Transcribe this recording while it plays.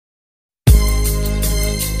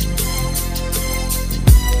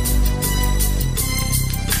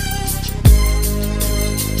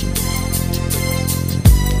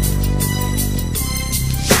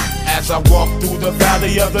As I walk through the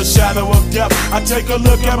valley of the shadow of death, I take a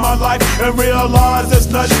look at my life and realize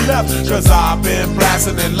there's nothing left. Cause I've been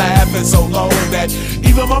blasting and laughing so long that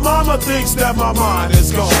even my mama thinks that my mind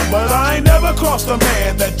is gone. But I ain't never crossed a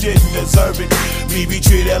man that didn't deserve it. Me be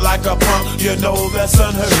treated like a punk, you know that's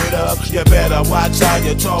unheard of. You better watch how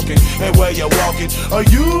you're talking and where you're walking, or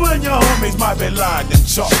you and your homies might be lined in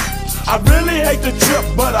chalk. I really hate the trip,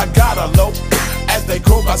 but I gotta low. As they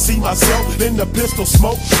croak, I see myself in the pistol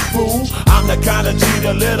smoke. Fool, I'm the kind of G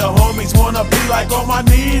the little homies wanna be like, on my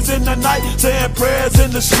knees in the night, saying prayers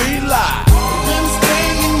in the street light. Been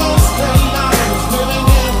staying most of their lives, living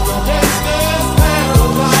in the gangsta's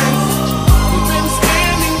paradise. We've been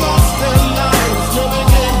spending most of their lives,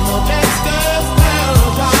 living in the gangsta's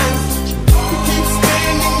paradise. We keep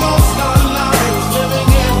spending most of our lives,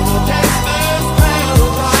 living in the gangsta's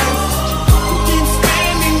paradise. We keep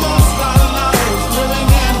spending most of our lives,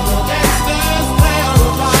 living in the gangsta's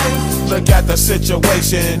paradise. Look at the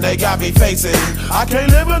situation they got me facing. I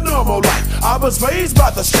can't live a normal life. I was raised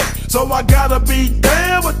by the state, so I gotta be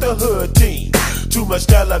down with the hood team. Too much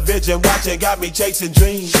television watching got me chasing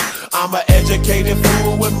dreams. I'm an educated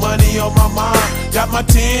fool with money on my mind. Got my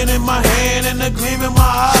tin in my hand and a gleam in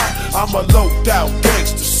my eye. I'm a loped out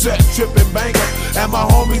gangster, set tripping banker, and my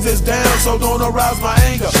homies is down, so don't arouse my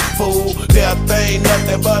anger. Fool, death ain't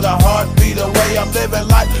nothing but a heartbeat away. I'm living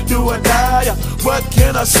life, do or die. What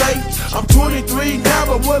can I say? I'm 23 now,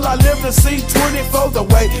 but will I live to see 24? The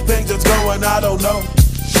way things is going, I don't know.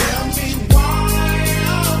 Tell me, why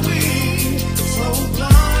are we so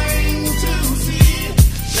blind to see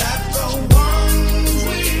that the ones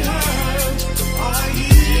we hurt are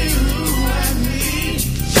you and me?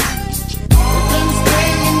 We've been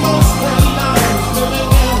spending most of our lives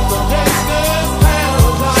living in the gangsta's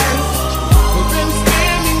paradise. We've been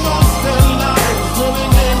spending most of our lives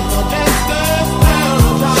living in the gangsta's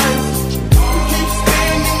paradise. We keep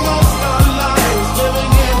spending most of our lives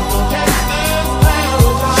living in the gangsta's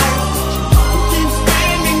paradise. We keep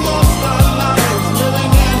spending most of our lives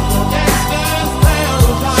living in the gangsta's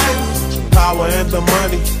paradise. Power and the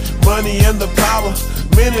money, money and the power.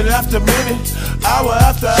 Minute after minute, hour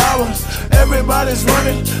after hour, everybody's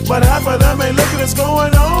running, but half of them ain't looking what's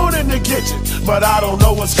going on in the kitchen. But I don't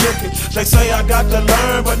know what's cooking. They say I got to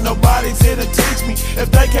learn, but nobody's here to teach me.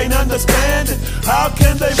 If they can't understand it, how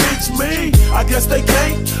can they reach me? I guess they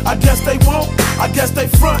can't, I guess they won't, I guess they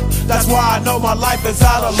front. That's why I know my life is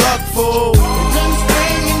out of luck, fool.